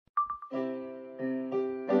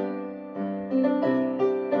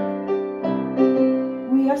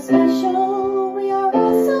are special, we are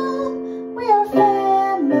awesome, we are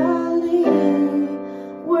family.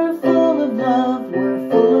 We're full of love, we're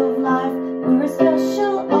full of life. We're a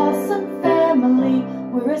special, awesome family.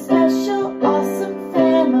 We're a special, awesome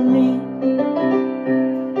family.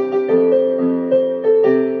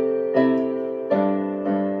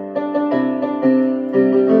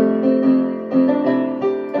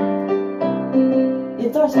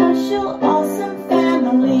 It's our special, awesome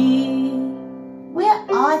family. We're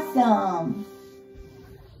awesome.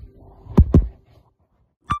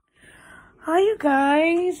 Hi, you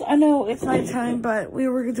guys. I know it's nighttime, but we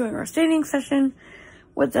were doing our standing session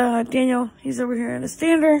with Daniel. He's over here in a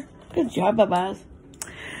stander. Good job, Bubba.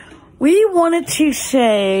 We wanted to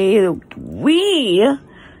say we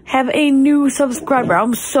have a new subscriber.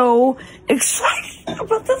 I'm so excited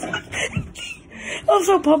about this. I'm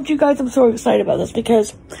so pumped, you guys. I'm so excited about this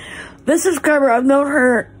because this subscriber, I've known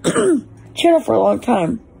her channel for a long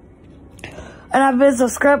time. And I've been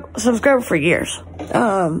subscriber for years.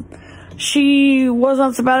 She was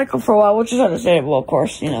on sabbatical for a while, which is understandable, of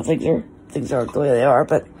course. You know, things are the way they are,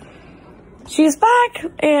 but she's back,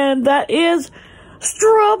 and that is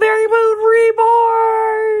Strawberry Moon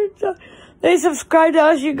Reborn. They subscribed to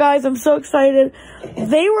us, you guys. I'm so excited.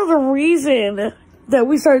 They were the reason that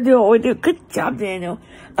we started doing what we do. Good job, Daniel.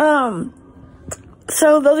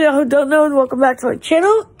 So those of y'all who don't know, welcome back to my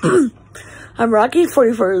channel. I'm Rocky,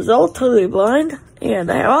 44 years old, totally blind,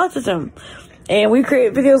 and I have autism. And we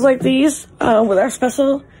create videos like these with our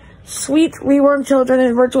special, sweet, reborn children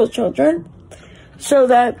and virtual children so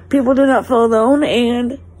that people do not feel alone,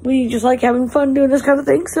 and we just like having fun doing this kind of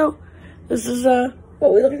thing. So this is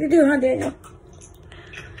what we're looking to do, huh, Daniel?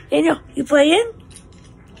 Daniel, you playing?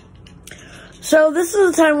 So this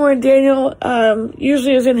is the time where Daniel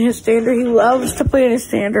usually is in his stander. He loves to play in his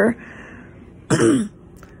stander.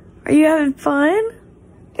 Are you having fun?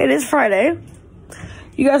 It is Friday.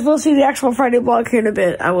 You guys will see the actual Friday vlog here in a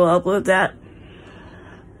bit. I will upload that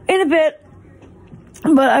in a bit.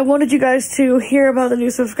 But I wanted you guys to hear about the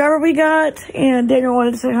new subscriber we got. And Daniel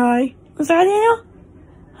wanted to say hi. Was that Daniel?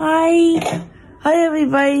 Hi. Hi,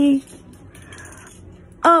 everybody.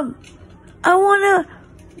 I want to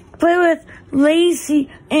play with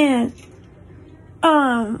Lacey and,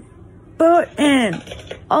 Bert and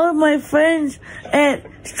all of my friends at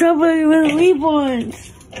Strawberry Moon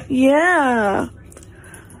Reborns. Yeah.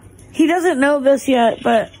 He doesn't know this yet,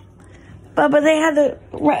 but they had to,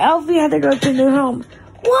 Alfie had to go to a new home.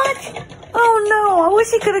 What? Oh no, I wish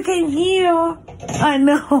he could have came here. I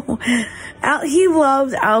know. He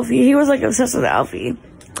loves Alfie. He was like obsessed with Alfie.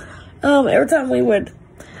 Every time we would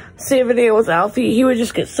see a video with Alfie, he would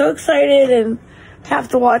just get so excited and have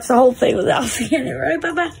to watch the whole thing with Alfie in it, right,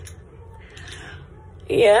 Bubba?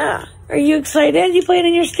 Yeah. Are you excited? You playing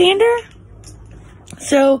in your stander?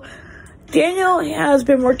 So, Daniel has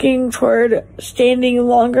been working toward standing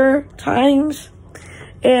longer times,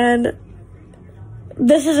 and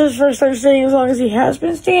this is his first time standing as long as he has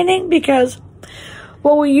been standing, because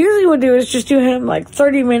what we usually would do is just do him like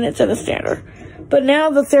 30 minutes in a stander. But now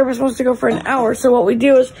the therapist wants to go for an hour, so what we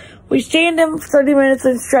do is we stand him for 30 minutes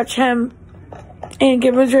and stretch him and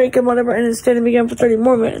give him a drink and whatever, and then stand him again for 30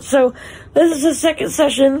 more minutes. So this is the second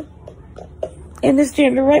session in the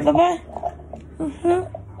stander, right, Bubba?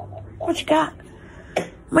 What you got?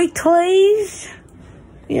 My toys?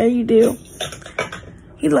 Yeah, you do.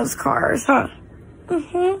 He loves cars, huh?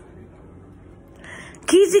 Keezy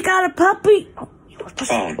got a puppy. Oh, you weren't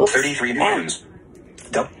supposed to, 33 pounds.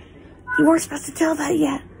 You weren't supposed to tell that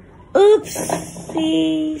yet.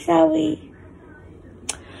 Oopsie, shall we?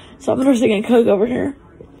 So I'm nursing a Coke over here.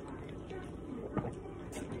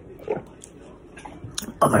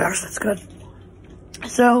 Oh my gosh, that's good.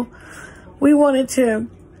 So, we wanted to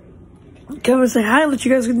come and say hi, let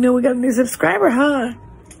you guys know we got a new subscriber, huh?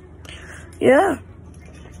 Yeah.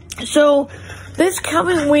 So, this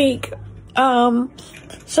coming week, some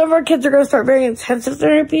of our kids are going to start very intensive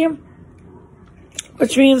therapy,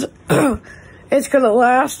 which means it's going to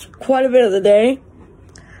last quite a bit of the day,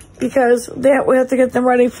 because we have to get them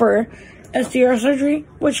ready for SDR surgery,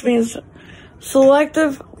 which means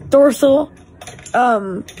selective dorsal,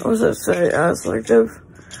 selective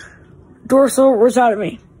dorsal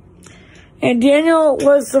rhizotomy. And Daniel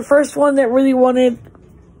was the first one that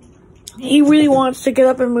he really wants to get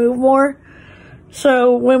up and move more.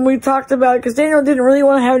 So when we talked about it, because Daniel didn't really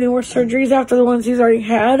want to have any more surgeries after the ones he's already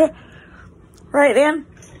had. Right, Dan?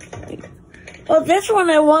 Well, this one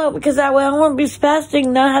I want, because that way I won't be spastic,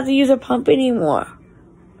 not have to use a pump anymore.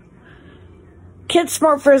 Kid's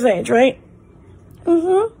smart for his age, right?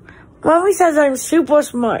 Mommy says I'm super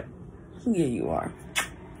smart. Yeah, you are.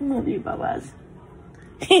 I love you, Bubba's.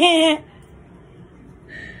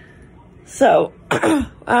 So,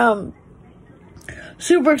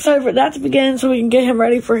 super excited for that to begin so we can get him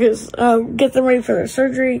ready for his, get them ready for their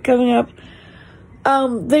surgery coming up.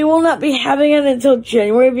 They will not be having it until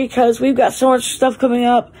January because we've got so much stuff coming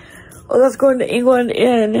up. Well, that's going to England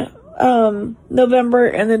in, November,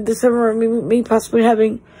 and then December, me possibly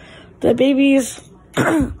having the babies,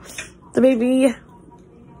 the baby,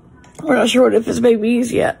 we're not sure if it's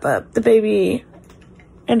babies yet, but the baby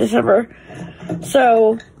in December.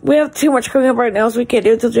 So, we have too much coming up right now, so we can't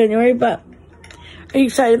do it until January, but are you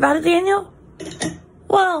excited about it, Daniel?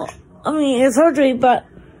 Well, I mean, it's surgery, but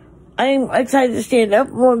I'm excited to stand up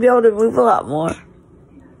and want to be able to move a lot more.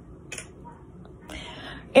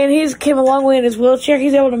 And he's came a long way in his wheelchair.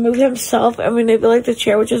 He's able to move himself and manipulate the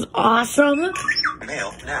chair, which is awesome.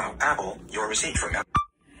 Mail now, Apple, your receipt from Apple.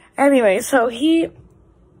 Anyway, so he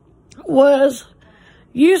was,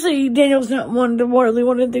 usually Daniel's not one to really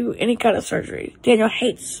want to do any kind of surgery. Daniel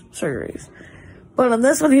hates surgeries. But on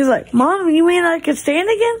this one, he's like, Mom, you mean I can stand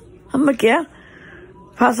again? I'm like, yeah,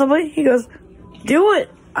 possibly. He goes, do it.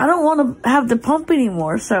 I don't want to have the pump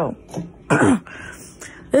anymore, so.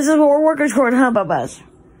 This is what we're working toward, huh, Babas?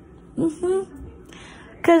 Because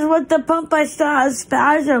with the pump, I still have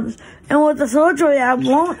spasms. And with the surgery, I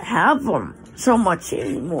won't have them so much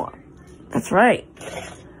anymore. That's right.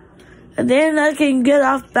 And then I can get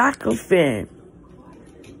off back of it.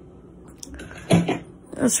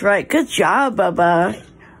 That's right. Good job, Bubba.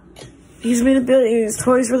 He's manipulating his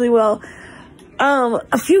toys really well.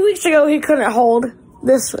 A few weeks ago, he couldn't hold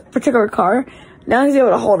this particular car. Now he's able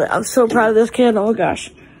to hold it. I'm so proud of this kid. Oh my gosh.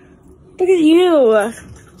 Look at you.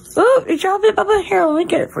 Oh, you dropped it, Bubba. Here, let me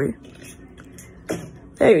get it for you.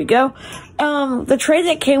 There you go. The tray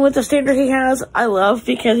that came with the stander he has, I love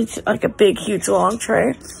because it's like a big, huge, long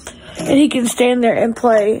tray. And he can stand there and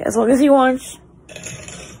play as long as he wants.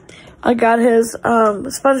 I got his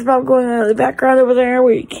SpongeBob going on in the background over there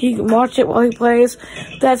where he can watch it while he plays.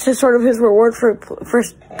 That's his sort of his reward for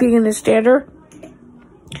being in his stander.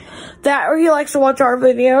 That or he likes to watch our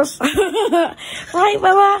videos. Right,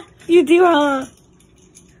 Bubba? You do, huh?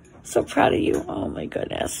 So proud of you. Oh my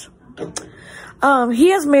goodness. He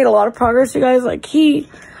has made a lot of progress, you guys. Like I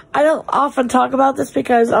don't often talk about this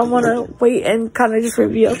because I want to wait and kind of just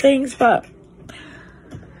reveal things, but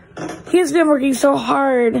he's been working so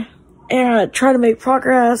hard and trying to make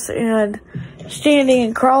progress and standing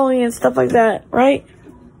and crawling and stuff like that, right?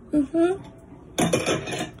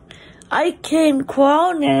 I can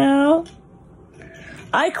crawl now.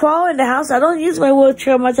 I crawl in the house. I don't use my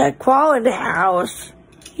wheelchair much. I crawl in the house.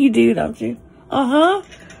 You do, don't you? I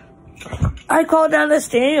crawl down the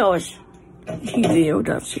stairs. You do,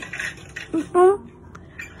 don't you?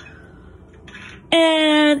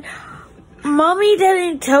 And Mommy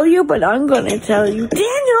didn't tell you, but I'm going to tell you.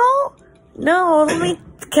 Daniel! No,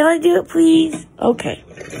 can I do it, please? Okay.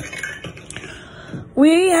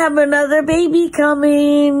 We have another baby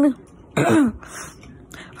coming.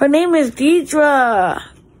 Her name is Deidre.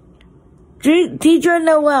 Deidre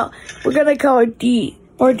Noel. We're going to call her D,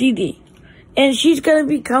 or Dee. And she's going to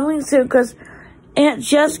be coming soon because Aunt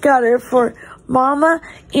Jess got her for Mama,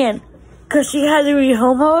 and because she had to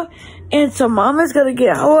rehome her, and so Mama's going to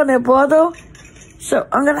get her and her brother. So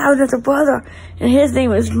I'm going to have another brother, and his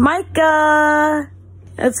name is Micah.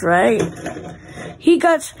 That's right. He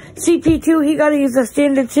got CP2. He got to use the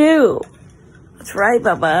standard too. That's right,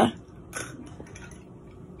 Bubba.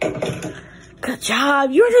 Good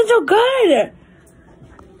job. You're doing so good.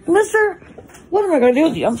 Mister, what am I going to do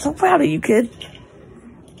with you? I'm so proud of you, kid.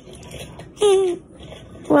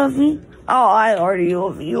 Love me? Oh, I already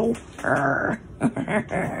love you.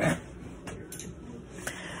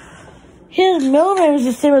 His middle name is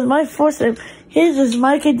the same as my first name. His is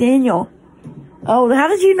Micah Daniel. Oh, how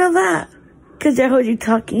did you know that? Because I heard you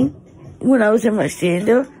talking when I was in my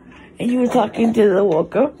stander. And you were talking to the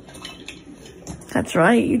worker. That's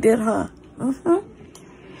right, you did, huh?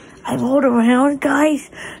 I rolled around, guys,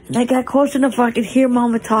 and I got close enough so I could hear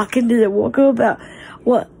Mama talking to the worker about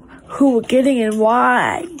who we're getting and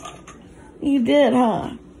why. You did,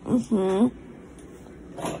 huh?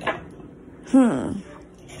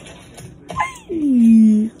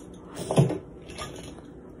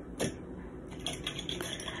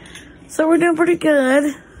 So we're doing pretty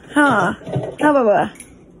good, huh? How about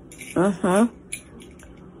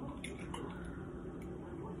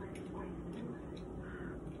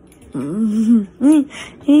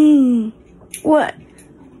What?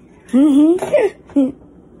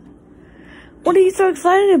 What are you so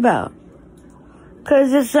excited about?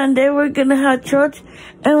 Because this Sunday we're going to have church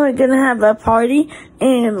and we're going to have a party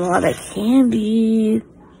and a lot of candy.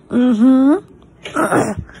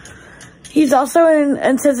 He's also in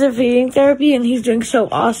intensive feeding therapy, and he's doing so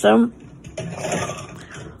awesome.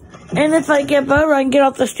 And if I get better, I can get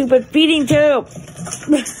off the stupid feeding tube.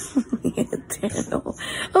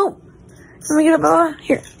 Oh, let me get it, Bella.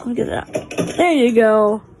 Here, let me get it out. There you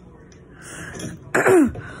go.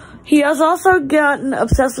 He has also gotten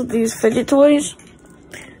obsessed with these fidget toys.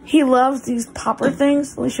 He loves these popper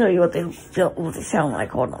things. Let me show you what they sound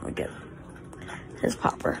like. Hold on, let me get his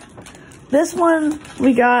popper. This one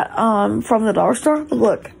we got from the dollar store.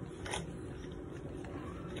 Look.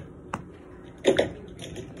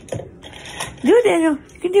 Do it, Daniel.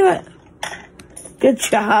 You can do it. Good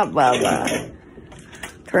job, Bubba.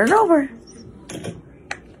 Turn it over.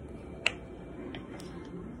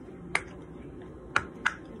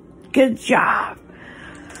 Good job.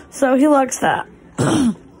 So he likes that.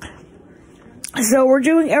 So we're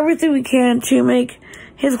doing everything we can to make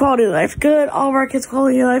his quality of life good. All of our kids'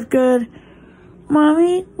 quality of life good.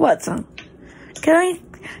 Mommy, what's on? Can I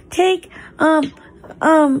take, can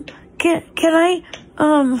I,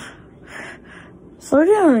 slow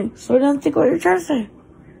down, think what you're trying to say.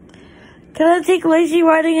 Can I take Lacey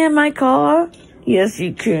riding in my car? Yes,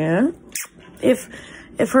 you can. If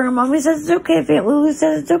her mommy says it's okay, if Aunt Lulu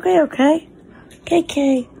says it's okay, okay?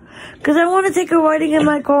 KK. Cause I want to take her riding in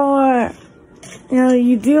my car. You know,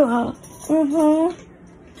 you do, huh?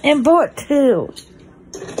 And Bert too.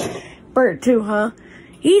 Bert too, huh?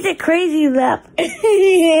 He's a crazy lap.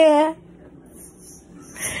 Yeah.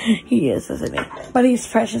 He is, isn't he? But he's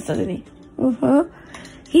precious, isn't he?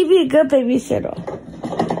 He'd be a good babysitter.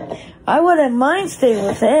 I wouldn't mind staying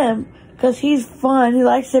with him, because he's fun. He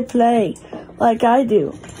likes to play, like I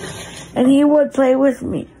do. And he would play with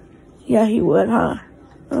me. Yeah, he would, huh?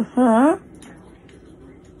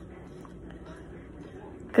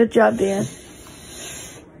 Good job, Dan.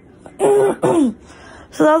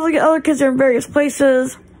 So the other kids are in various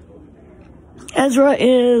places. Ezra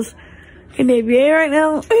is in ABA right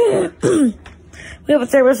now. We have a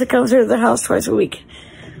therapist that comes here to the house twice a week.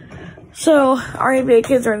 So our ABA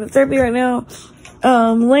kids are in the therapy right now.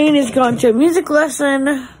 Lane is gone to a music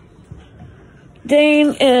lesson.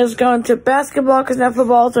 Dane is gone to basketball because now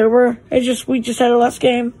football's over. We just had our last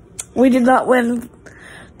game. We did not win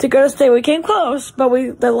to go to state. We came close, but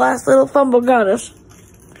the last little fumble got us.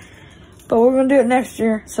 But we're gonna do it next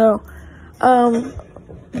year. So,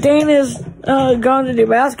 Dane is going to do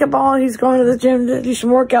basketball. He's going to the gym to do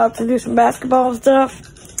some workouts and do some basketball stuff.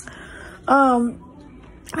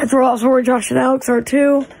 That's also where Josh and Alex are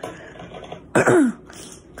too.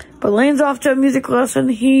 But Lane's off to a music lesson.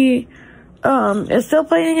 He is still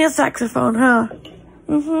playing his saxophone, huh?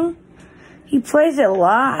 He plays it a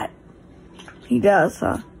lot. He does,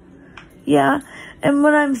 huh? Yeah. And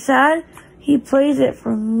when I'm sad, he plays it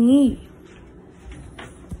for me.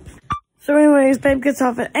 So anyways, babe gets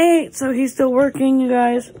off at 8, so he's still working, you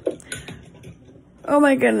guys. Oh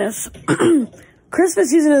my goodness.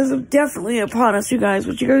 Christmas season is definitely upon us, you guys,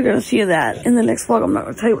 but you're going to see that in the next vlog. I'm not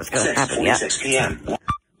going to tell you what's going to happen yet. 6 p.m.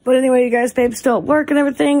 But anyway, you guys, babe's still at work and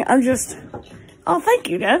everything. Oh, thank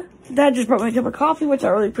you, Dad. Dad just brought me a cup of coffee, which I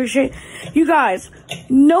really appreciate. You guys,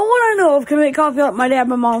 no one I know of can make coffee like my dad and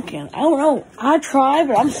my mom can. I don't know. I try,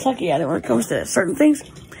 but I'm sucky at it when it comes to certain things.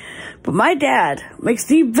 But my dad makes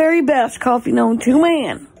the very best coffee known to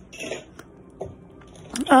man.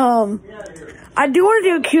 I do want to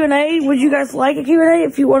do a Q&A. Would you guys like a Q&A?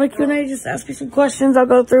 If you want a Q&A, just ask me some questions. I'll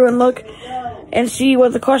go through and look and see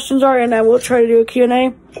what the questions are, and I will try to do a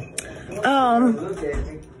Q&A.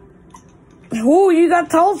 Ooh, you got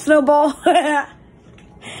told, Snowball. The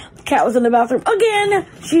cat was in the bathroom again.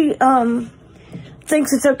 She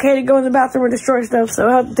thinks it's okay to go in the bathroom and destroy stuff, so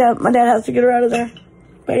my dad has to get her out of there.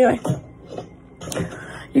 But anyway,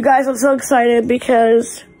 you guys, I'm so excited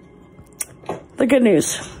because the good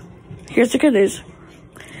news. Here's the good news.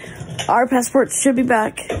 Our passports should be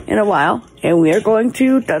back in a while, and we are going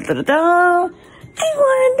to England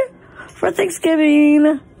for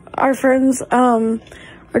Thanksgiving. Our friends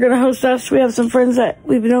are going to host us. We have some friends that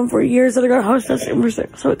we've known for years that are going to host us, and we're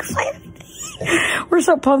so excited. We're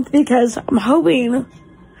so pumped because I'm hoping,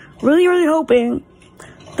 really, really hoping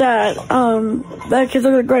that that kids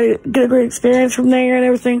are going to get a great experience from there and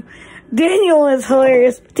everything. Daniel is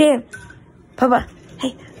hilarious. Dan, Papa,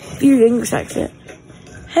 hey, your English accent.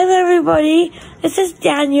 Hello, everybody. This is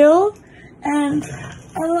Daniel, and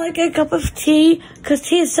I like a cup of tea because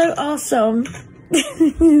tea is so awesome.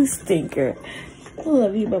 You stinker. I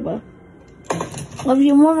love you, Bubba. Love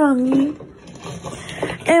you more, Mommy.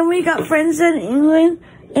 And we got friends in England,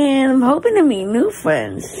 and I'm hoping to meet new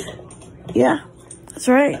friends. Yeah, that's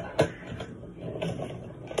right.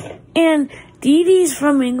 And Dee Dee's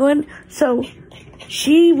from England, so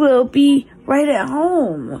She will be right at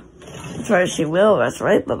home. That's right, she will. That's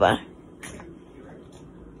right, bye-bye.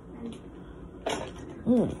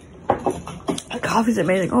 That coffee's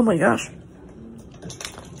amazing. Oh my gosh.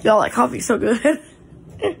 Y'all, that coffee's so good.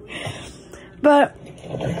 But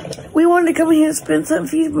we wanted to come in here and spend some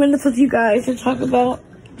few minutes with you guys and talk about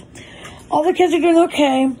all the kids are doing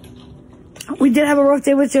okay. We did have a rough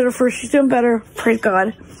day with Jennifer. She's doing better. Praise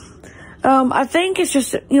God. I think it's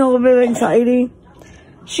just, a little bit of anxiety.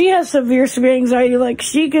 She has severe anxiety. Like,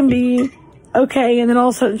 she can be okay, and then all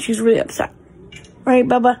of a sudden she's really upset. Right,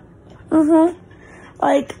 Bubba?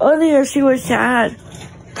 Like, earlier she was sad.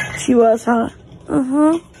 She was, huh?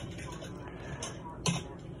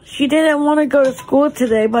 She didn't want to go to school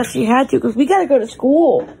today, but she had to, because we gotta go to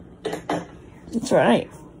school. That's right.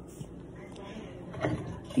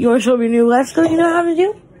 You want to show me your new life skill you know how to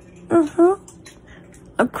do?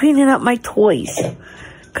 I'm cleaning up my toys.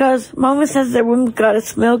 Because Mama says the room's got to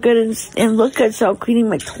smell good and look good, so I'm cleaning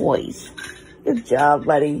my toys. Good job,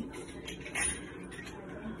 buddy.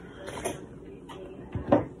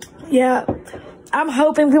 Yeah. I'm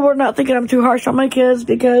hoping people are not thinking I'm too harsh on my kids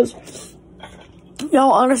because,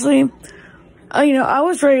 honestly, I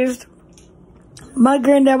was raised, my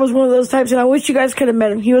granddad was one of those types, and I wish you guys could have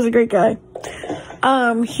met him. He was a great guy.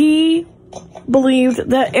 He believed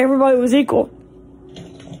that everybody was equal.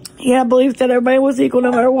 He believed that everybody was equal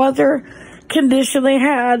no matter what their condition they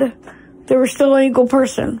had. They were still an equal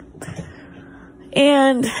person.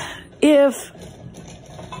 And if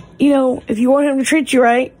you want him to treat you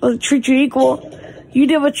right, or treat you equal, you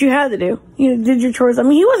did what you had to do. You did your chores. I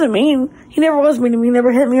mean, he wasn't mean. He never was mean to me. He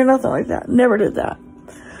never hit me or nothing like that. Never did that.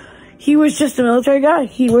 He was just a military guy.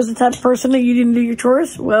 He was the type of person that you didn't do your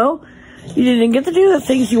chores. Well, you didn't get to do the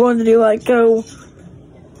things you wanted to do, like go,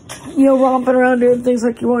 romping around doing things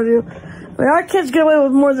like you want to do. I mean, our kids get away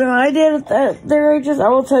with more than I did at their ages, I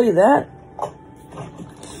will tell you that.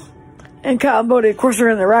 And Kyle and Bodie, of course, are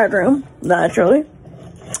in the ride room, naturally.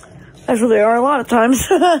 That's where they are a lot of times,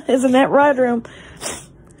 is in that ride room.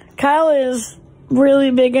 Kyle is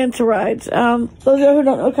really big into rides. Those of you who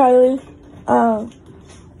don't know Kylie,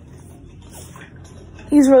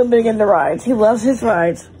 he's really big into rides. He loves his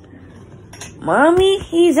rides. Mommy,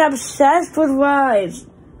 he's obsessed with rides.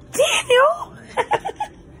 Daniel!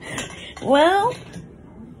 Well,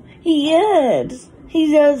 he is.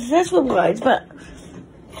 He's obsessed with rides, but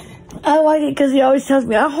I like it because he always tells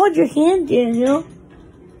me, I'll hold your hand, Daniel.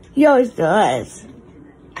 He always does.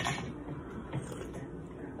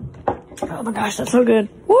 Oh my gosh, that's so good.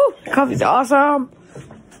 Woo! Coffee's awesome.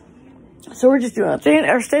 So we're just doing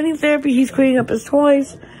our standing therapy. He's cleaning up his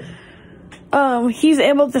toys. He's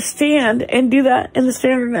able to stand and do that in the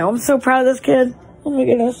standard now. I'm so proud of this kid. Oh my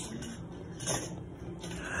goodness.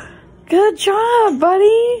 Good job,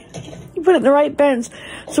 buddy. You put it in the right bins.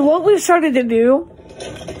 So what we've started to do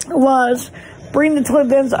was bring the toy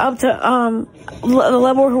bins up to the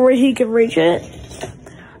level where he can reach it.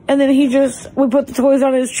 And then we put the toys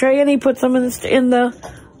on his tray and he puts them in the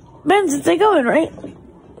bins that they go in, right?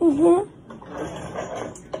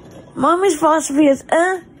 Mommy's philosophy is,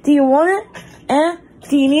 do you want it?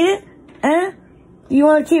 Do you need it? You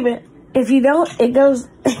want to keep it. If you don't, it goes,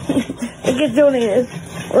 it gets donated.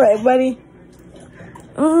 Right, buddy?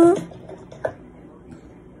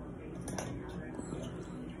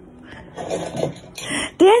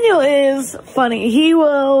 Daniel is funny. He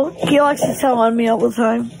likes to tell on me all the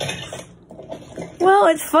time. Well,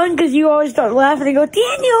 it's fun because you always start laughing and go,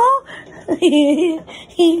 Daniel!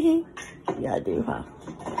 Yeah, I do, huh?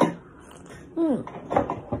 So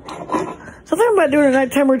I'm thinking about doing a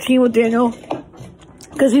nighttime routine with Daniel.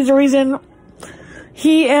 Because he's the reason,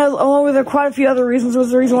 he has, along with quite a few other reasons,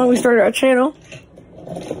 was the reason why we started our channel.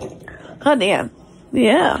 Huh, Dan?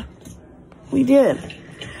 Yeah, we did.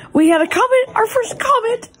 We had a comment, our first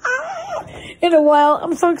comment in a while.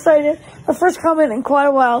 I'm so excited. Our first comment in quite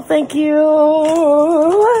a while. Thank you.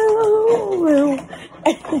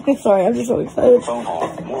 Sorry, I'm just so excited.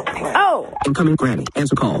 Oh! Incoming Granny.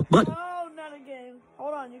 Answer call. Button. Oh, not again.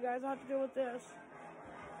 Hold on, you guys. I have to deal with this.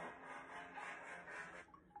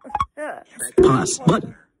 Pause.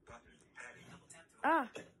 Button.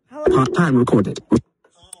 Hello. Time recorded.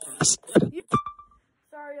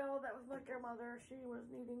 Sorry, y'all. That was my grandmother. She was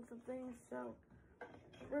needing some things, so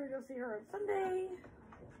we're gonna go see her on Sunday.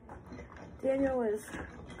 Daniel is,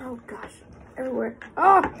 oh gosh, everywhere.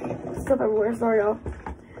 Oh, stuff everywhere. Sorry, y'all.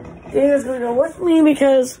 Daniel's gonna go with me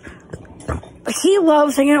because he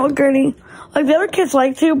loves hanging out with Granny. Like, the other kids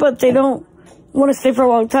like to, but they don't want to stay for a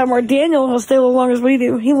long time. Or Daniel will stay as long as we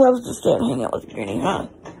do. He loves to stay and hang out with Granny, huh?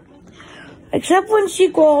 Except when she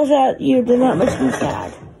growls at you, then that makes me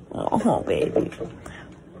sad. Oh, baby.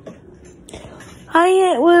 Hi,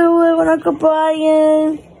 Aunt Lulu and Uncle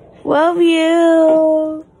Brian. Love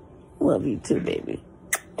you. Love you too, baby.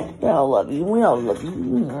 We all love you. We all love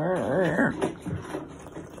you.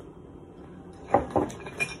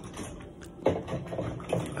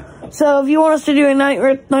 So if you want us to do a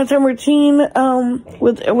nighttime routine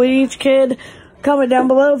with each kid, comment down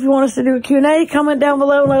below. If you want us to do a Q&A, comment down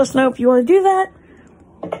below and let us know if you want to do that.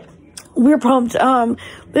 We're pumped.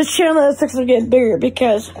 This channel is actually getting bigger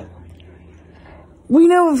because we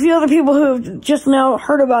know a few other people who have just now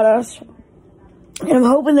heard about us. And I'm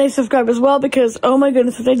hoping they subscribe as well because, oh my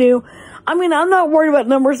goodness, if they do. I mean, I'm not worried about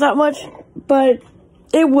numbers that much, but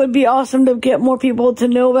it would be awesome to get more people to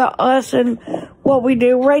know about us and what we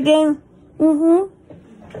do. Right, Dan?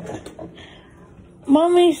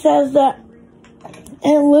 Mommy says that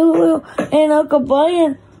and Lulu and Uncle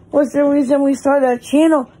Brian was the reason we started our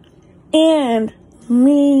channel. And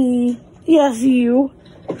me. Yes, you.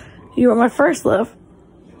 You were my first love.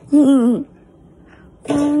 Mommy,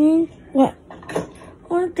 what?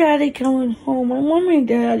 When's Daddy coming home? I want my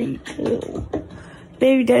Daddy too.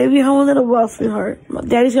 Baby, Daddy will be home in a little while, sweetheart.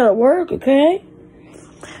 Daddy's gotta work, okay?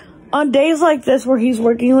 On days like this where he's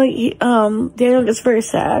working late, Daniel gets very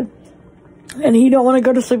sad. And he don't want to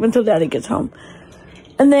go to sleep until Daddy gets home.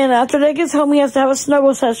 And then after Daddy gets home, he has to have a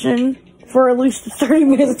snuggle session for at least 30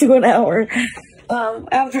 minutes to an hour.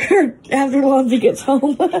 After Lonzy gets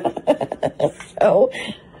home. So,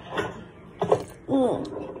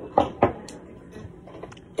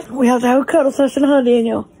 we have to have a cuddle session, huh,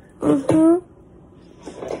 Daniel?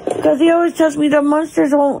 Because he always tells me the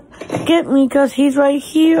monsters won't get me because he's right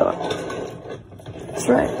here. That's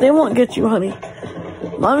right. They won't get you, honey.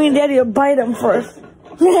 Mommy and Daddy will bite him first.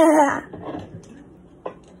 Yeah.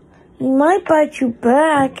 He might bite you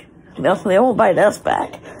back. No, they won't bite us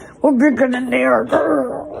back. We're bigger than they are,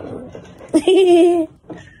 girl.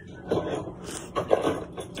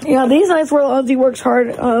 Yeah, these nights where Lonzy works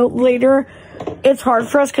hard later, it's hard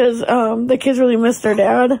for us because the kids really miss their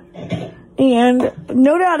dad. And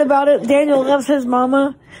no doubt about it, Daniel loves his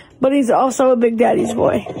mama, but he's also a big daddy's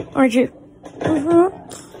boy. Aren't you?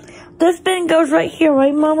 This bin goes right here,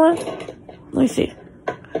 right, Mama? Let me see.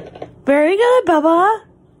 Very good, Baba.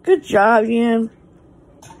 Good job, Ian.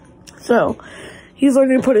 So, he's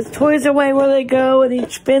learning to put his toys away where they go, and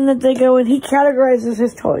each bin that they go in, he categorizes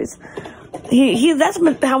his toys. That's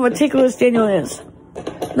how meticulous Daniel is.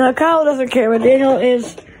 Now, Kyle doesn't care, but Daniel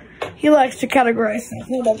is, he likes to categorize stuff.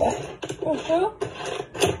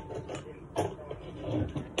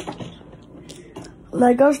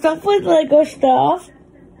 Lego stuff with Lego stuff.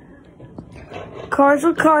 Cars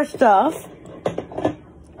with car stuff.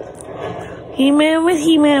 He-Man with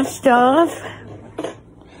He-Man stuff.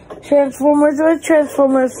 Transformers with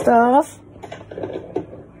Transformers stuff.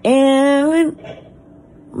 And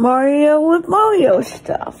Mario with Mario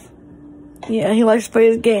stuff. Yeah, he likes to play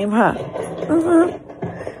his game, huh?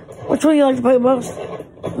 Which one do you like to play most?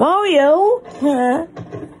 Mario?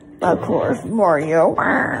 Of course, Mario.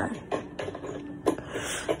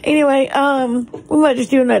 Anyway, we might just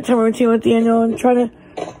do a nighttime routine with Daniel and try to...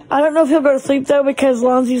 I don't know if he'll go to sleep, though, because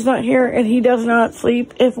Lonzy's not here, and he does not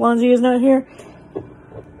sleep if Lonzy is not here.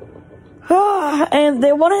 And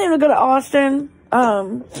they wanted him to go to Austin,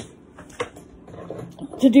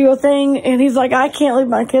 to do a thing, and he's like, I can't leave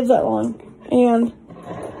my kids that long. And,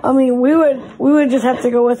 I mean, we would just have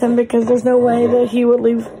to go with him because there's no way that he would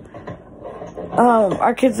leave,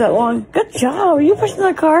 our kids that long. Good job. Are you pushing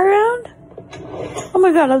the car around? Oh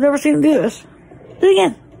my God, I've never seen him do this. Do it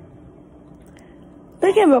again. Do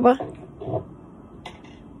it again, Bubba.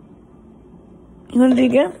 You want to do it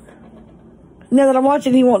again? Now that I'm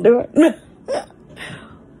watching, he won't do it. Do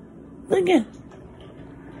it again.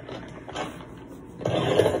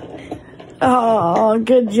 Oh,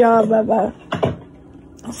 good job, Bubba.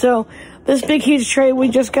 So, this big huge tray we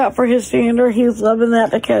just got for his stander, he's loving that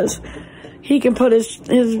because he can put his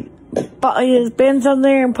bins on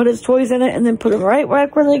there and put his toys in it and then put them right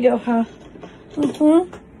back where they go, huh?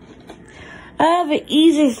 I have an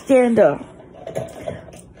easy stander.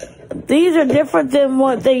 These are different than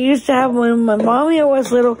what they used to have when my mommy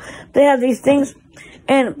was little. They had these things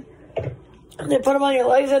and they put them on your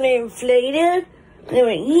legs and they inflated. They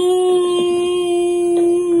went, yee.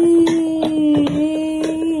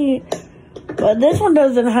 But this one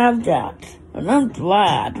doesn't have that. And I'm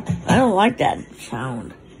glad. I don't like that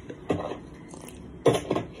sound.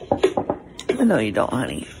 I know you don't,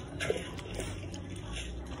 honey.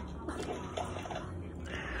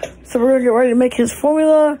 So we're gonna get ready to make his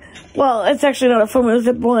formula. Well, it's actually not a formula, it's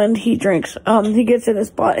a blend he drinks. He gets in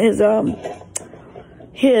his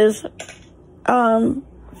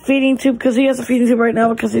feeding tube, because he has a feeding tube right now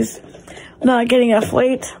because he's not getting enough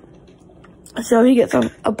weight. So he gets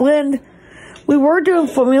a blend. We were doing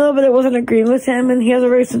formula, but it wasn't agreeing with him, and he has a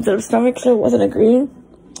very sensitive stomach, so it wasn't agreeing.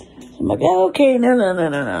 I'm like, oh, okay,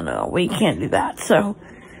 no, we can't do that. So,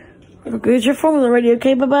 get your formula ready,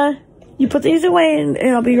 okay, bye-bye? You put these away, and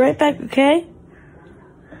I'll be right back, okay?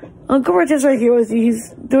 Uncle Rich is right here with you.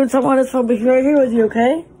 He's doing something on his phone, but he's right here with you,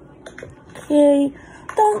 okay? Okay,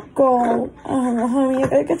 don't go. Oh, honey, you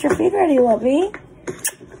gotta get your feet ready, lovey.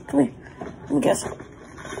 Come here. Let me guess.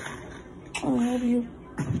 I love you.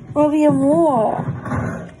 Love you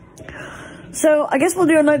more. So, I guess we'll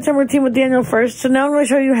do a nighttime routine with Daniel first. So now I'm going to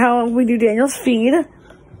show you how we do Daniel's feed.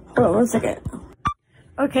 Hold on 1 second.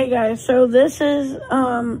 Okay, guys. So this is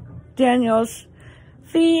Daniel's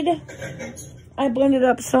feed. I blended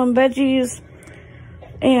up some veggies.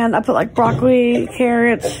 And I put like broccoli,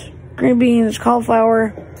 carrots, green beans,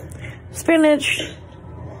 cauliflower, spinach,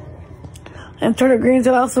 and turnip greens.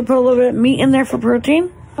 I also put a little bit of meat in there for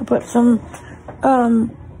protein. I put some of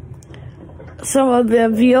the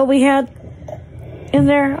veal we had in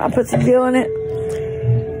there. I put some veal in it.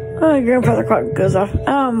 Oh, your grandfather clock goes off.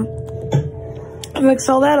 I mixed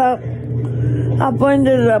all that up. I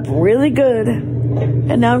blended it up really good.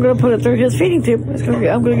 And now I'm going to put it through his feeding tube.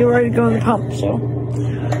 I'm going to get ready to go in the pump. So,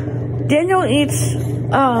 Daniel eats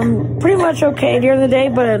pretty much okay during the day,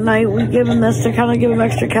 but at night we give him this to kind of give him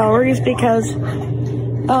extra calories because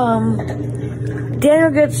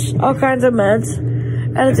Daniel gets all kinds of meds,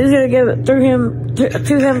 and it's easier to give it through him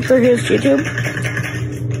to him through his feed tube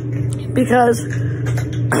because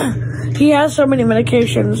he has so many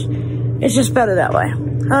medications. It's just better that way.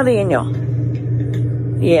 Huh, Daniel?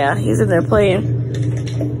 Yeah, he's in there playing.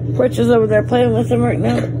 Rich is over there playing with him right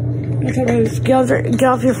now. I told him to get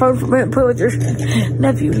off your phone for a minute and play with your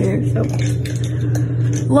nephew here. So,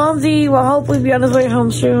 Lonzy will hopefully be on his way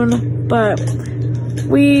home soon, but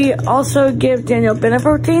we also give Daniel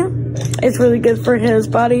Beneprotein. It's really good for his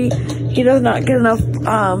body. He does not get enough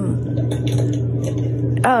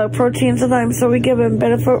protein sometimes, so we give him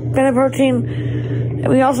Beneprotein. And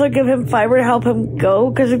we also give him fiber to help him go,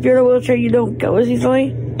 because if you're in a wheelchair, you don't go as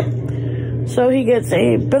easily. So he gets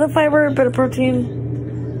a bit of fiber, a bit of protein.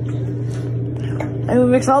 And we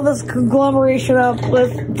mix all this conglomeration up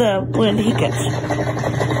with the blend he gets.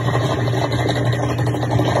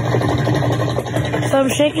 So I'm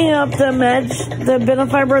shaking up the meds, the bit of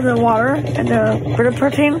fiber and the water, and the bit of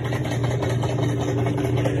protein.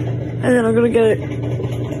 And then I'm going to get it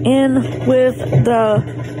in with the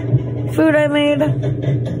food I made.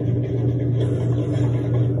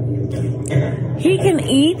 He can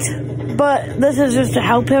eat, but this is just to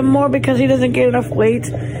help him more because he doesn't get enough weight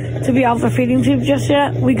to be off the feeding tube just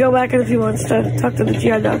yet. We go back in a few months to talk to the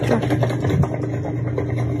GI doctor.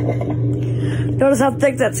 Notice how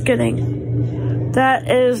thick that's getting. That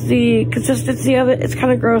is the consistency of it. It's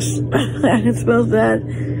kind of gross and it smells bad,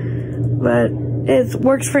 but it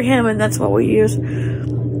works for him, and that's what we use.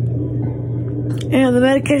 And the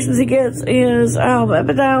medications he gets is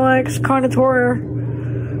Epidiolex, Carnotaur,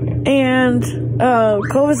 and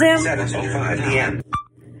Clobazam. 7:05 p.m.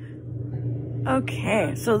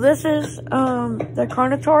 Okay, so this is the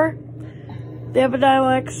Carnotaur, the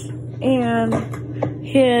Epidiolex, and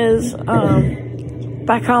his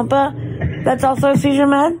Bicompa. That's also a seizure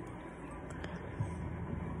med.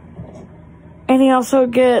 And he also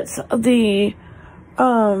gets the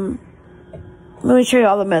let me show you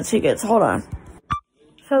all the meds he gets. Hold on.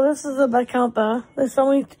 So this is the Bicompa. This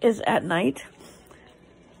only is at night.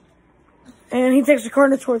 And he takes the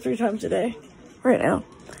Carnotaur 3 times a day. Right now.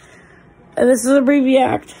 And this is a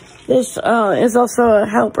Breviact. This is also a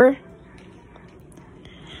helper.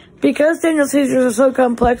 Because Daniel's seizures are so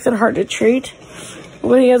complex and hard to treat,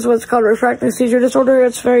 when he has what's called refractory seizure disorder,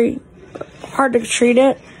 it's very hard to treat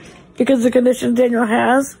it. Because of the condition Daniel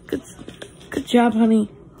has. Good job, honey.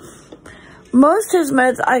 Most of his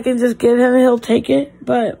meds I can just give him and he'll take it.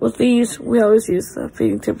 But with these, we always use the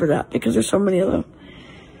feeding tube for that because there's so many of them.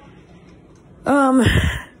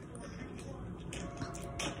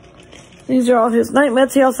 These are all his night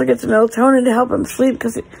meds. He also gets melatonin to help him sleep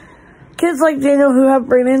because kids like Daniel who have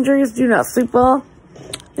brain injuries do not sleep well.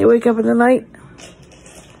 They wake up in the night.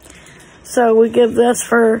 So we give this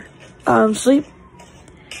for sleep.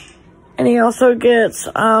 And he also gets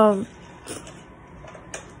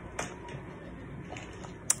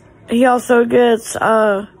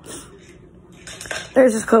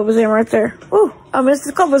there's his Clobazam right there. Ooh, I missed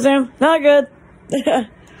his Clobazam. Not good.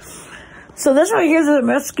 So this right here is a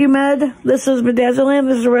rescue med. This is midazolam.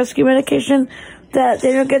 This is a rescue medication that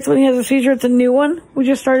Daniel gets when he has a seizure. It's a new one. We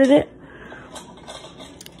just started it.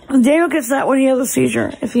 Daniel gets that when he has a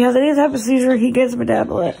seizure. If he has any type of seizure, he gets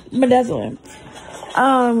midazolam.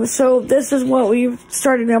 So this is what we've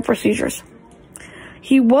started now for seizures.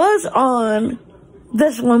 He was on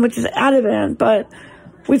this one, which is Ativan, but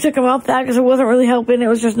we took him off that because it wasn't really helping. It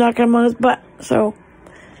was just knocking him on his butt. So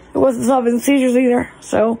it wasn't solving seizures either.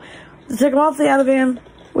 So we took him off the Ativan,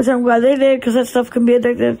 which I'm glad they did because that stuff can be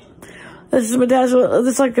addictive. This is midazolam.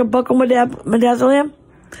 This is like a buccal midazolam.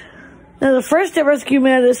 Now the first rescue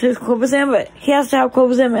med is his clobazam, but he has to have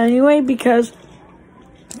clobazam anyway because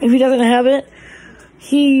if he doesn't have it,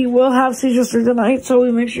 he will have seizures through the night. So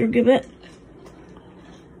we make sure to give it.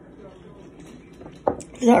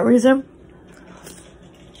 For that reason.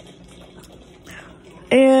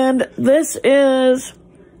 And this is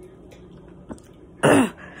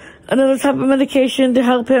another type of medication to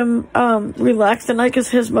help him relax at night because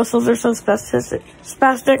his muscles are so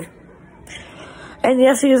spastic. And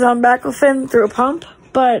yes, he is on baclofen through a pump,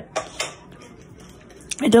 but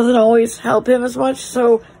it doesn't always help him as much.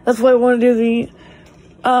 So that's why I want to do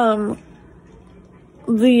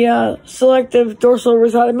the selective dorsal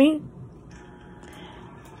rhizotomy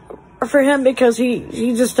for him because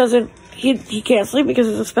he just doesn't, he can't sleep because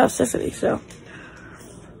of the spasticity. So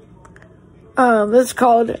this is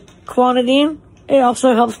called clonidine. It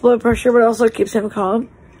also helps blood pressure, but also keeps him calm.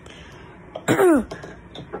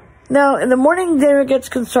 Now, in the morning, Daniel gets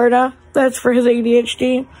Concerta. That's for his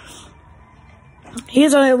ADHD.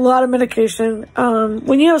 He's on a lot of medication.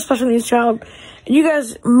 When you have a special needs child, and you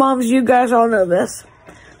guys, moms, you guys all know this.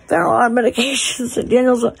 There are a lot of medications, and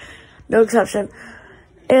Daniel's no exception.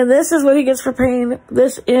 And this is what he gets for pain.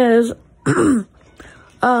 This is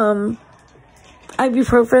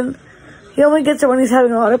ibuprofen. He only gets it when he's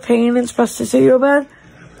having a lot of pain and spasticity real bad.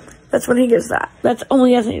 That's when he gets that. That's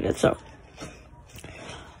only as needed, so.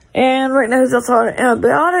 And right now he's also on an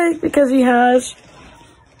antibiotic because he has,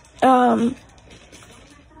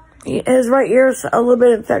 his right ear's a little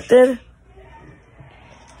bit infected.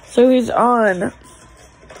 So he's on,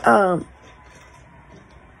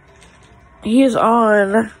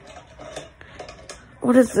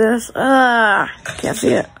 what is this? Can't see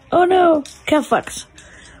it. Oh no, Caflex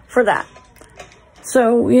for that.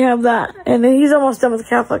 So we have that. And then he's almost done with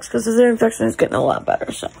Caflex because his ear infection is getting a lot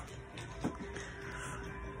better, so.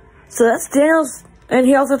 So that's Daniel's, and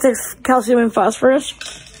he also takes calcium and phosphorus.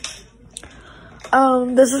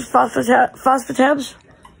 This is phosphatabs.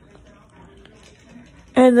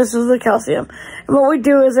 And this is the calcium. And what we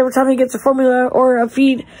do is every time he gets a formula or a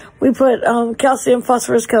feed, we put calcium,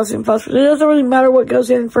 phosphorus, calcium, phosphorus. It doesn't really matter what goes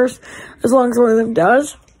in first, as long as one of them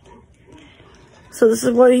does. So this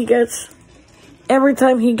is what he gets every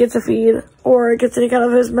time he gets a feed or gets any kind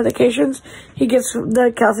of his medications. He gets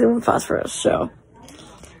the calcium and phosphorus. So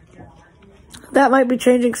that might be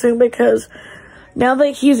changing soon because now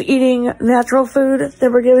that he's eating natural food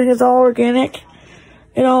that we're giving is all organic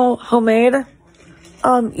and all homemade.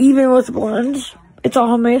 Even with blends, it's all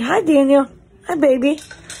homemade. Hi, Daniel. Hi, baby.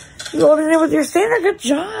 You holding it with your stander? Good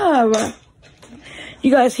job.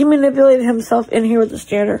 You guys, he manipulated himself in here with the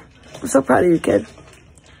stander. I'm so proud of you, kid.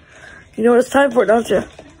 You know what it's time for, don't you?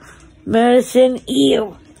 Medicine,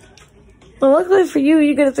 ew. Well, luckily for you,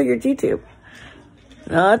 you get it through your T-tube.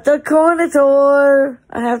 Not the cornitor.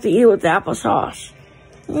 I have to eat with applesauce.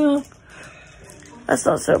 That's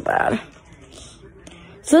not so bad.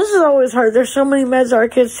 So this is always hard. There's so many meds our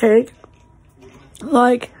kids take.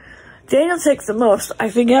 Like, Daniel takes the most. I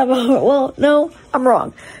forget about it. Well, no, I'm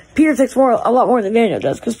wrong. Peter takes a lot more than Daniel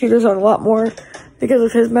does, because Peter's on a lot more because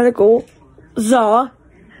of his medical za.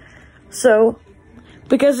 So,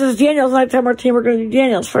 because it's Daniel's nighttime routine, we're going to do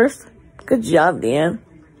Daniel's first. Good job, Dan.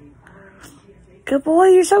 Good boy,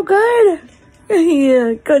 you're so good.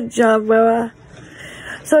 Yeah, good job, Bella.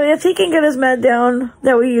 So if he can get his med down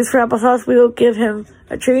that we use for applesauce, we will give him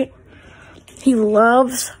a treat. He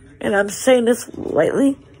loves, and I'm saying this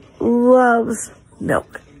lightly, loves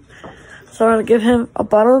milk. So I'm going to give him a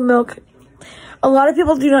bottle of milk. A lot of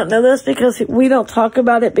people do not know this because we don't talk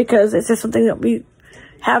about it because it's just something that we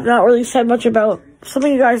have not really said much about. Some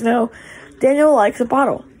of you guys know, Daniel likes a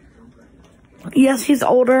bottle. Yes, he's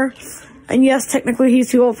older, and yes, technically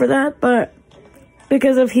he's too old for that, but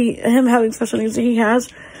because of him having special needs that he has,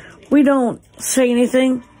 we don't say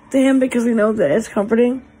anything to him because we know that it's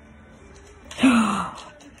comforting.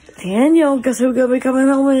 Daniel, guess who's going to be coming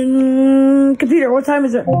home in computer? What time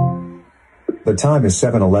is it? The time is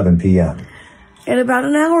 7:11 p.m. In about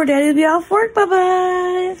an hour, Daddy will be off work.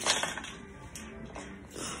 Bye-bye.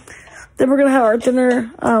 Then we're going to have our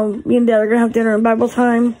dinner. Me and Dad are going to have dinner and Bible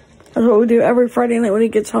time. That's what we do every Friday night when he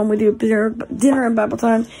gets home. We do dinner and Bible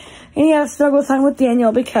time. And he has snuggle time with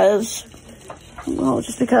Daniel because Well,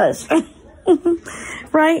 just because.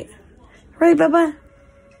 Right? Right, Bubba?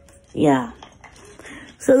 Yeah.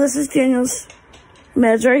 So this is Daniel's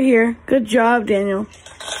meds right here. Good job, Daniel.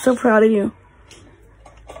 So proud of you.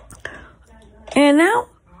 And now,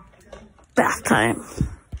 bath time.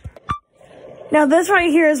 Now this right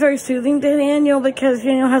here is very soothing to Daniel because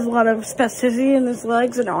Daniel has a lot of spasticity in his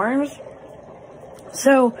legs and arms.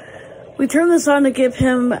 So we turn this on to give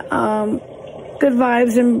him good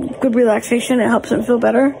vibes and good relaxation. It helps him feel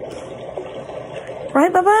better. Right,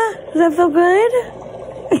 Bubba? Does that feel good?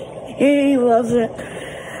 He loves it.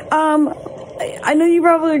 I know you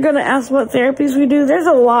probably are going to ask what therapies we do. There's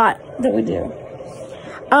a lot that we do.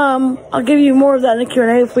 I'll give you more of that in the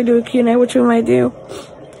Q&A if we do a Q&A, which we might do.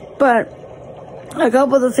 But a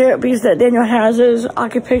couple of the therapies that Daniel has is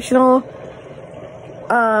occupational.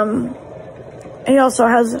 He also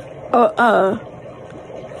has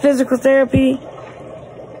physical therapy.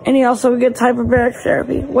 And he also gets hyperbaric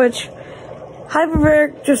therapy, which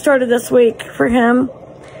hyperbaric just started this week for him.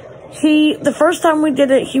 The first time we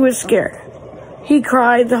did it, he was scared. He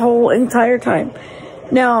cried the whole entire time.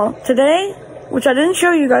 Now, today, which I didn't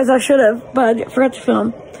show you guys, I should have, but I forgot to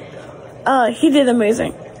film. He did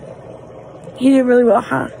amazing. He did really well,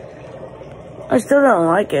 huh? I still don't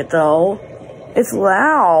like it, though. It's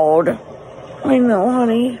loud. I know,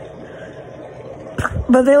 honey.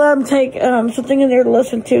 But they let him take something in there to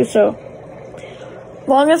listen to, so.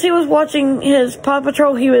 Long as he was watching his Paw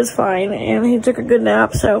Patrol, he was fine, and he took a good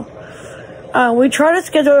nap, so. We try to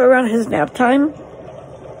schedule it around his nap time,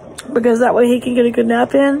 because that way he can get a good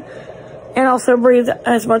nap in, and also breathe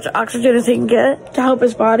as much oxygen as he can get to help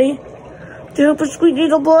his body. To help his sweet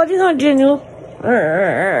little body, huh, Daniel?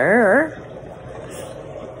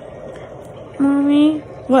 Mommy,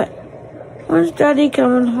 what? When's Daddy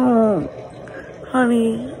coming home?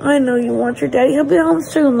 Honey, I know you want your daddy. He'll be home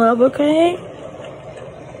soon, love, okay?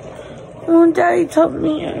 Oh, Daddy took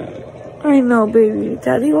me. I know, baby.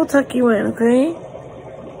 Daddy will tuck you in, okay?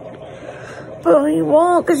 But he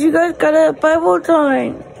won't, because you guys got a Bible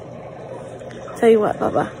time. Tell you what,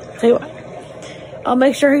 Bubba. Tell you what. I'll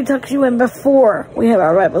make sure he tucks you in before we have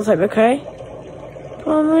our Bible time, okay?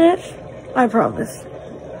 Promise? I promise.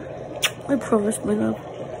 I promise, my love.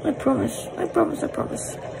 I promise. I promise. I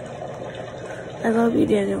promise. I love you,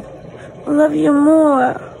 Daniel. I love you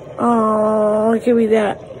more. Oh, give me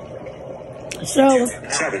that. So,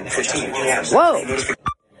 7:15 p.m. whoa.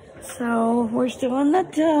 So, we're still in the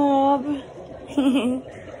tub.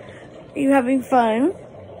 Are you having fun?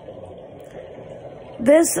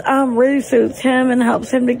 This really suits him and helps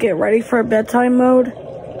him to get ready for a bedtime mode.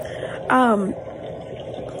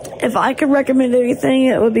 If I could recommend anything,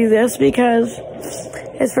 it would be this because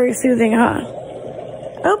it's very soothing, huh?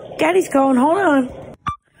 Oh, Daddy's calling. Hold on.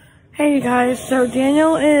 Hey, you guys. So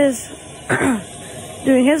Daniel is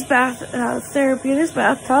doing his bath therapy in his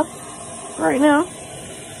bathtub right now,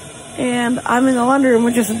 and I'm in the laundry room,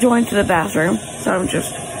 which is adjoined to the bathroom. So I'm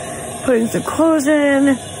just putting some clothes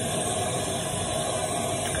in,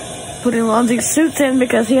 putting Lonzy's suits in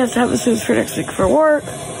because he has to have the suits for next week for work.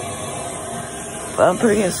 But I'm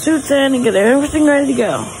putting his suits in and getting everything ready to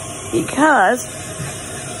go because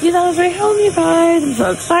he's on his way home, you guys. I'm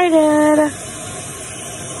so excited.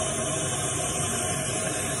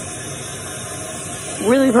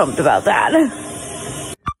 Really pumped about that.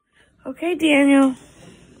 Okay, Daniel.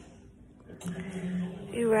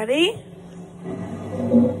 You ready?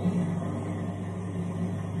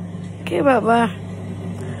 Okay, Bubba.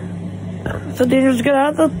 So Daniel's got out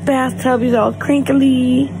of the bathtub. He's all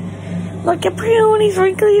crinkly. Like a prune. He's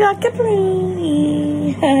wrinkly like a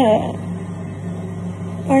prune.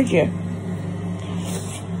 Aren't you?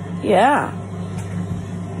 Yeah.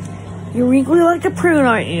 You're wrinkly like a prune,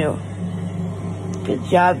 aren't you? Good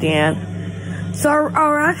job, Dan. So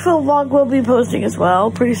our actual vlog will be posting as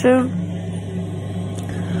well pretty soon.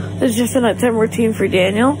 It's just a nighttime routine for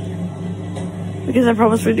Daniel. Because I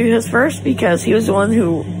promised we'd do his first because he was the one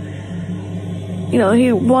who, you know,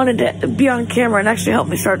 he wanted to be on camera and actually help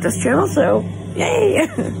me start this channel, so yay!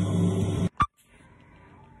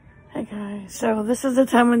 Hey guys, so this is the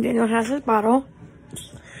time when Daniel has his bottle.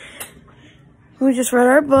 We just read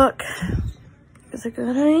our book. Is it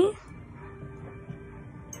good, honey?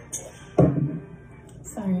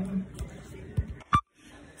 Sorry.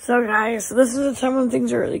 So guys, this is the time when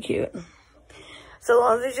things are really cute. So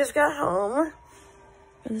Lonzy just got home.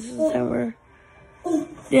 And this is the time where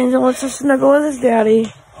Daniel wants to snuggle with his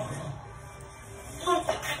daddy.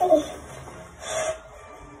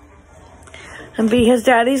 And be his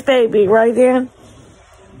daddy's baby, right, Dan?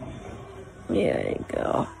 Yeah, there you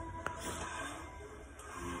go.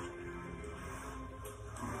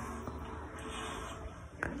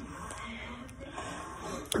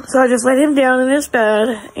 So I just laid him down in his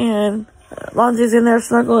bed, and Lonzy's in there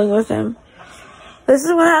snuggling with him. This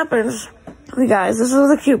is what happens, you guys. This is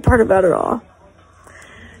the cute part about it all.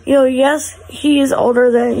 You know, yes, he is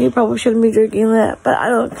older than he probably shouldn't be drinking that, but I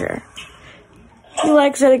don't care. He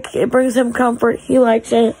likes it. It brings him comfort. He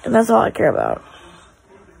likes it, and that's all I care about.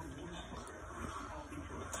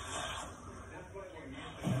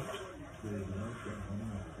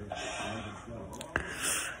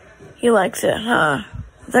 He likes it, huh?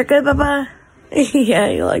 Is that good, Papa? Yeah,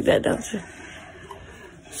 you like that, don't you?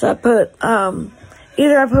 So I put,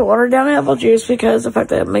 either I put watered down apple juice because the fact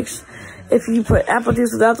that it makes, if you put apple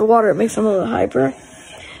juice without the water, it makes them a little hyper.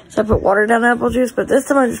 So I put watered down apple juice, but this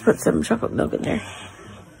time I just put some chocolate milk in there.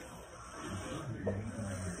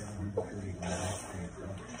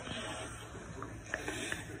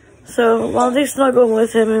 So while they snuggling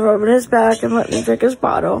with him and rubbing his back and letting him drink his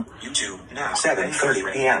bottle. YouTube now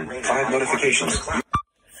 7:30 p.m. 5 notifications.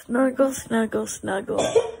 Snuggle, snuggle, snuggle.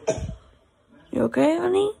 You okay,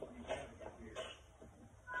 honey?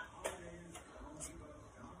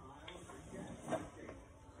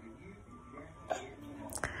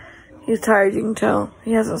 He's tired, you can tell.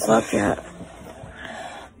 He hasn't slept yet.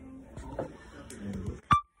 Is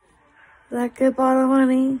that good bottle,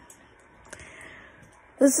 honey?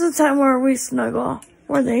 This is the time where we snuggle.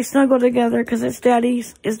 Where they snuggle together because it's Daddy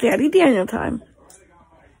Daniel time.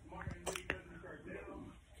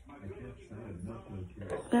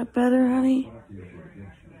 Is that better, honey?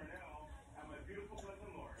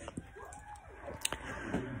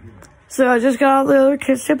 So I just got all the other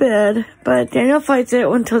kids to bed, but Daniel fights it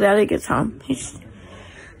until Daddy gets home. It's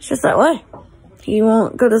just that way. He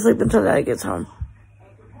won't go to sleep until Daddy gets home.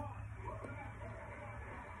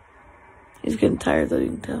 He's getting tired though, you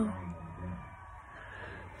can tell.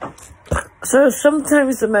 So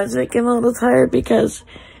sometimes the meds make him a little tired because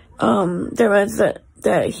they're meds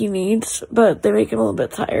that he needs, but they make him a little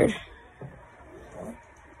bit tired.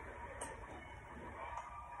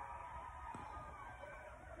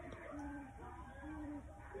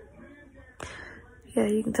 Yeah,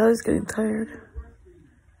 you can tell he's getting tired.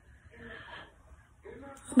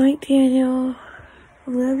 Night, Daniel.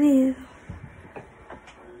 Love you.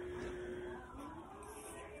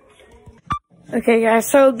 Okay, guys,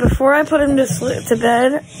 so before I put him to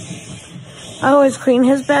bed, I always clean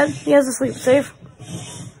his bed. He has to sleep safe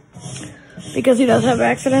because he does have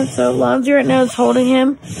accidents. So Lonzy right now is holding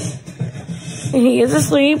him, and he is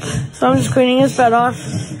asleep. So I'm just cleaning his bed off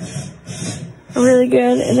really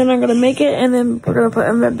good, and then I'm going to make it, and then we're going to put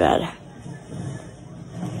him in bed.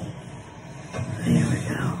 There we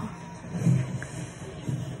go.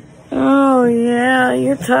 Oh, yeah,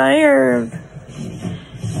 you're tired.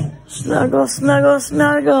 Snuggle, snuggle,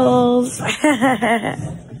 snuggles.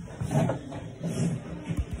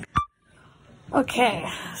 Okay,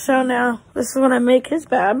 so now this is when I make his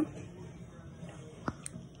bed.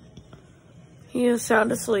 He is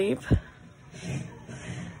sound asleep.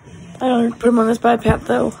 I don't put him on his BiPAP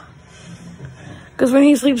though, because when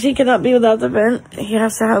he sleeps he cannot be without the vent. He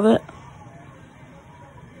has to have it.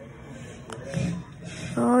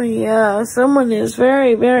 Oh yeah, someone is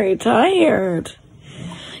very, very tired.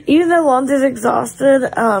 Even though Lonzy's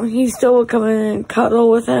exhausted, he still will come in and cuddle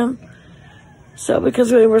with him. So,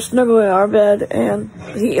 because we were snuggling in our bed, and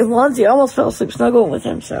Lonzy almost fell asleep snuggling with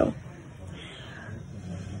him, so.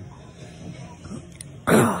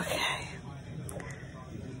 Okay.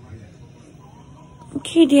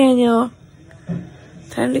 Okay, Daniel.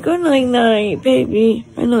 Time to go night-night, baby.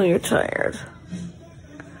 I know you're tired.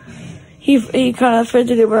 He kind of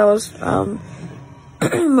fidgeted when I was,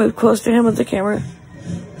 moved close to him with the camera.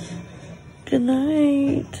 Good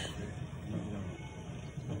night.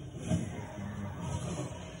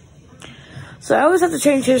 So I always have to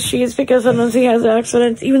change his sheets because sometimes he has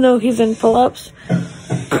accidents, even though he's in pull-ups.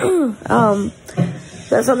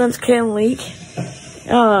 That sometimes can leak.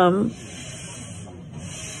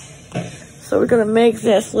 So we're gonna make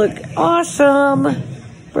this look awesome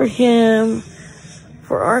for him,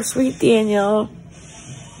 for our sweet Daniel.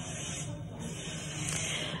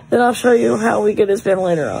 Then I'll show you how we get his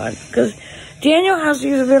ventilator on, because Daniel has to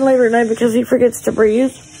use a ventilator at night because he forgets to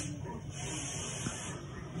breathe.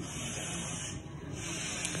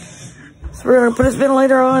 So we're going to put his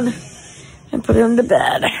ventilator on and put him to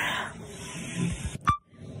bed.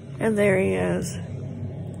 And there he is.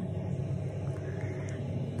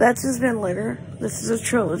 That's his ventilator. This is his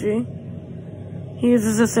trilogy. He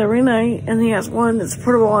uses this every night, and he has one that's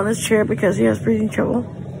portable on his chair because he has breathing trouble.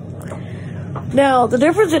 Now, the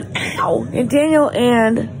difference in Daniel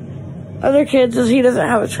and other kids is he doesn't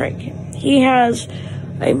have a trach. He has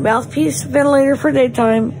a mouthpiece ventilator for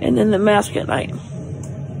daytime and then the mask at night.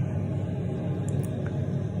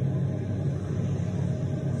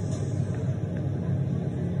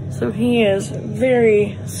 So he is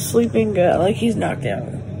very sleeping good, like he's knocked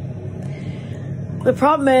out. The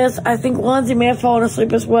problem is, I think Lindsay may have fallen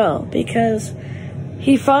asleep as well, because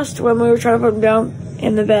he fussed when we were trying to put him down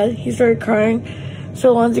in the bed. He started crying,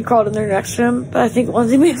 so Lindsay crawled in there next to him, but I think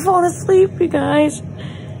Lindsay may have fallen asleep, you guys.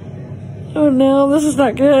 Oh no, this is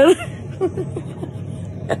not good.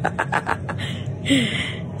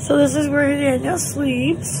 So this is where Daniel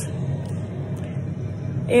sleeps.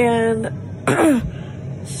 And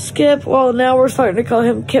Skip, well, now we're starting to call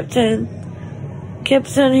him Kipton.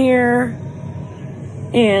 Kip's in here.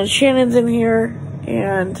 And Shannon's in here.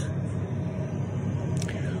 And,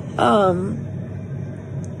 oh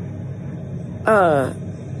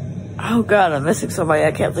god, I'm missing somebody.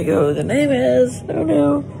 I can't think of who the name is. Oh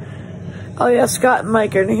no. Oh yeah, Scott and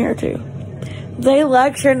Mike are in here too. They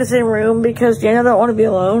like sharing the same room because Daniel don't want to be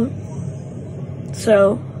alone.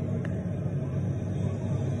 So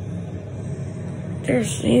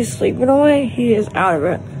he's sleeping away. He is out of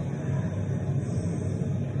it.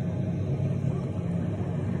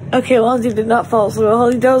 Okay, Lindsay did not fall asleep. Well,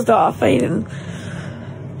 he dozed off, but he didn't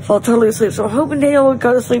fall totally asleep. So I'm hoping Daniel will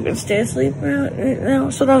go to sleep and stay asleep. No,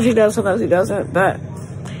 sometimes he does, sometimes he doesn't. But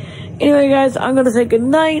anyway, guys, I'm going to say good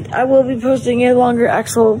night. I will be posting a longer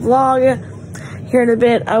actual vlog here in a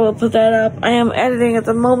bit. I will put that up. I am editing at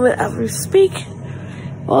the moment as we speak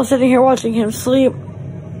while sitting here watching him sleep.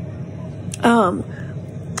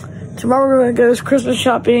 Tomorrow we're going to go Christmas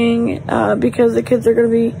shopping because the kids are going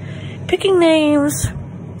to be picking names.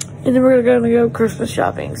 And then we're going to go Christmas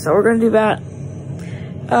shopping. So we're going to do that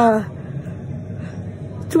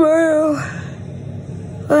tomorrow.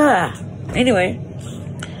 Anyway,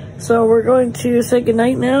 so we're going to say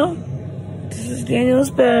goodnight now. This is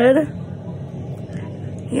Daniel's bed.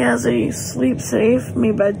 He has a sleep safe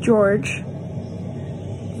made by George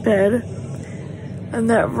bed. And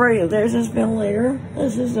that right there's his ventilator.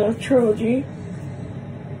 This is a trilogy.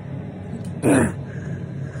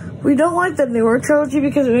 We don't like the newer trilogy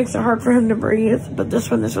because it makes it hard for him to breathe, but this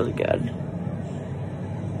one is really good.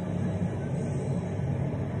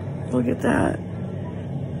 Look at that.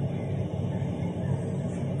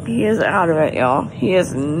 He is out of it, y'all. He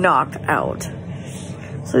is knocked out.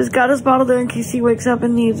 So he's got his bottle there in case he wakes up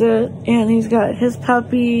and needs it. And he's got his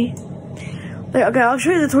puppy. Okay, I'll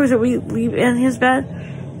show you the toys that we leave in his bed.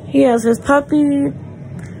 He has his puppy.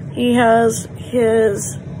 He has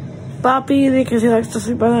his Boppy because he likes to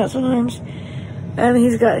sleep on that sometimes. And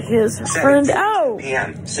he's got his friend. Oh!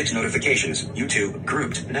 PM. 6 notifications. YouTube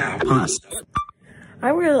grouped now. Pause.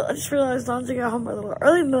 I just realized Lonzy got home a little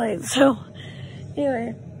early tonight. So,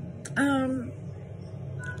 anyway.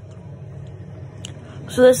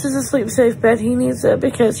 So this is a sleep safe bed. He needs it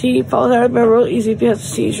because he falls out of bed real easy if he has a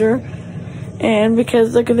seizure. And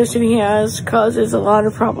because the condition he has causes a lot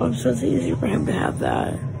of problems. So it's easy for him to have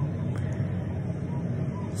that.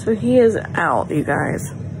 So he is out, you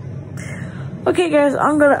guys. Okay, guys,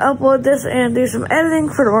 I'm going to upload this and do some editing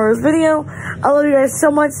for tomorrow's video. I love you guys so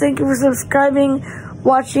much. Thank you for subscribing,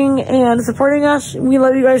 watching, and supporting us. We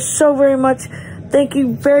love you guys so very much. Thank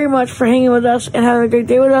you very much for hanging with us and having a great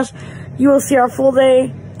day with us. You will see our full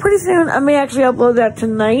day pretty soon. I may actually upload that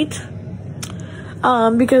tonight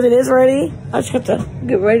because it is ready. I just have to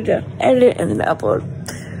get ready to edit it and then upload.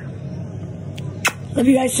 Love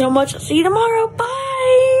you guys so much. See you tomorrow. Bye.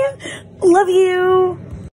 Love you.